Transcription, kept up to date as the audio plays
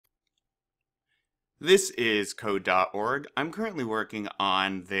This is Code.org. I'm currently working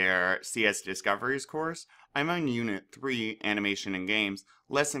on their CS Discoveries course. I'm on Unit 3, Animation and Games,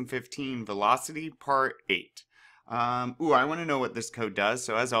 Lesson 15, Velocity, Part 8. I want to know what this code does,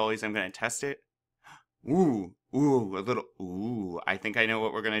 so as always, I'm going to test it. I think I know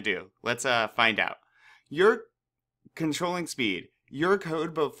what we're going to do. Let's find out. You're controlling speed. Your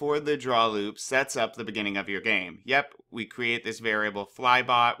code before the draw loop sets up the beginning of your game. Yep, we create this variable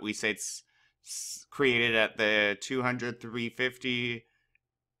flybot. We say it's created at the 200, 350,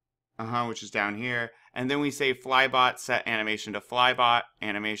 which is down here. And then we say flybot set animation to flybot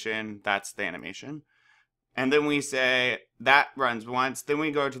animation. That's the animation. And then we say that runs once. Then we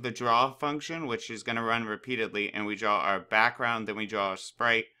go to the draw function, which is going to run repeatedly. And we draw our background. Then we draw a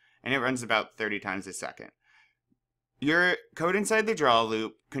sprite. And it runs about 30 times a second. Your code inside the draw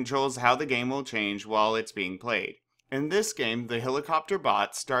loop controls how the game will change while it's being played. In this game, the helicopter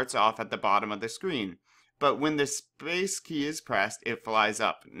bot starts off at the bottom of the screen, but when the space key is pressed, it flies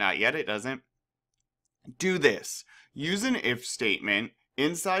up. Not yet, it doesn't. Do this. Use an if statement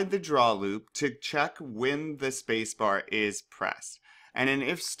inside the draw loop to check when the spacebar is pressed. And an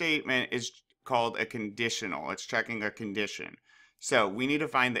if statement is called a conditional. It's checking a condition. So we need to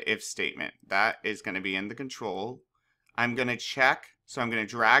find the if statement. That is going to be in the control. I'm going to check, so I'm going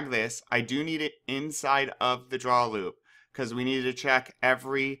to drag this. I do need it inside of the draw loop because we need to check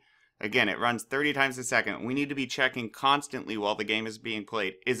again, it runs 30 times a second. We need to be checking constantly while the game is being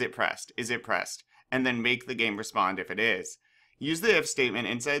played. Is it pressed? Is it pressed? And then make the game respond if it is. Use the if statement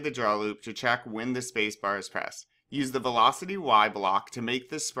inside the draw loop to check when the spacebar is pressed. Use the velocity Y block to make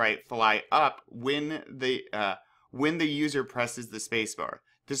the sprite fly up when the user presses the spacebar.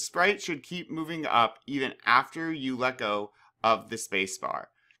 The sprite should keep moving up even after you let go of the spacebar.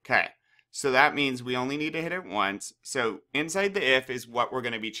 Okay, so that means we only need to hit it once. So inside the if is what we're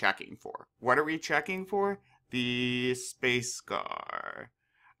going to be checking for. What are we checking for? The spacebar.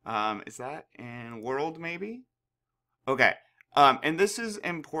 Is that in world maybe? Okay, and this is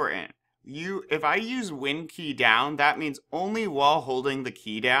important. If I use when key down, that means only while holding the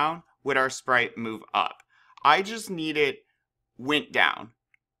key down would our sprite move up. I just need it went down.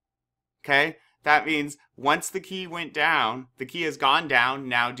 Okay, that means once the key went down, the key has gone down,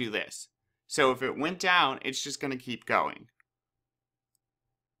 now do this. So if it went down, it's just going to keep going.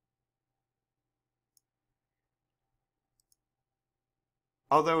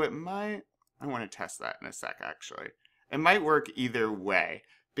 Although it might, I want to test that in a sec actually. It might work either way,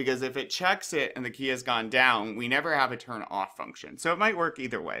 because if it checks it and the key has gone down, we never have a turn off function. So it might work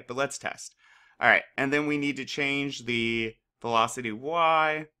either way, but let's test. All right, and then we need to change the velocity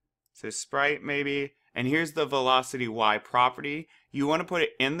Y. So sprite maybe, and here's the velocity Y property. You want to put it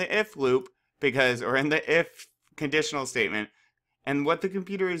in the if loop or in the if conditional statement. And what the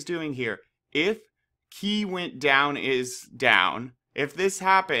computer is doing here, if key went down is down. If this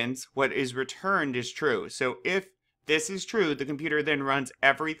happens, what is returned is true. So if this is true, the computer then runs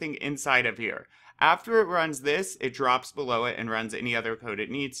everything inside of here. After it runs this, it drops below it and runs any other code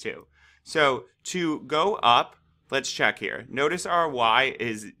it needs to. So to go up, let's check here. Notice our Y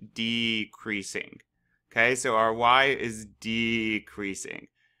is decreasing. Okay, so our Y is decreasing.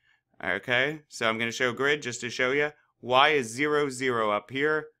 Okay, so I'm going to show grid just to show you. Y is 0, 0 up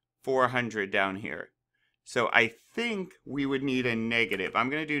here, 400 down here. So I think we would need a negative. I'm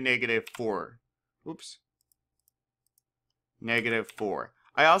going to do -4. Oops. -4.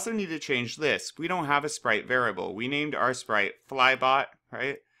 I also need to change this. We don't have a sprite variable. We named our sprite flybot,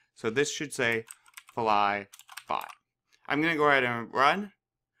 right? So this should say flybot. I'm going to go ahead and run.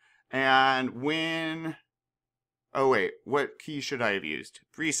 And when... Oh, wait. What key should I have used?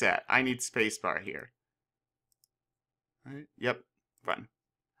 Reset. I need spacebar here. Right? Yep. Run.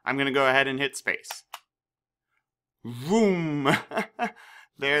 I'm going to go ahead and hit space. Boom!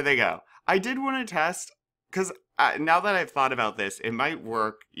 There they go. I did want to test, because now that I've thought about this, it might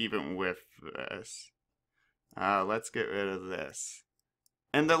work even with this. Let's get rid of this.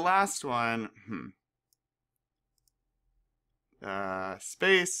 And the last one...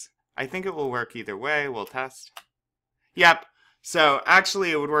 space. I think it will work either way. We'll test. Yep. So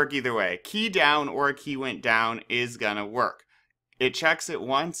actually it would work either way. Key down or key went down is gonna work. It checks it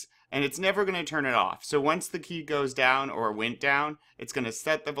once and it's never gonna turn it off. So once the key goes down or went down, it's gonna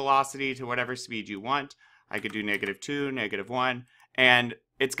set the velocity to whatever speed you want. I could do -2, -1, and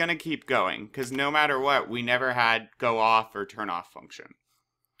it's gonna keep going because no matter what, we never had go off or turn off function.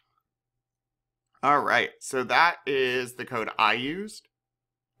 Alright, so that is the code I used,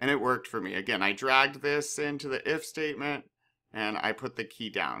 and it worked for me. Again, I dragged this into the if statement, and I put the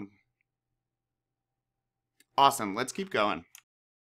key down. Awesome, let's keep going.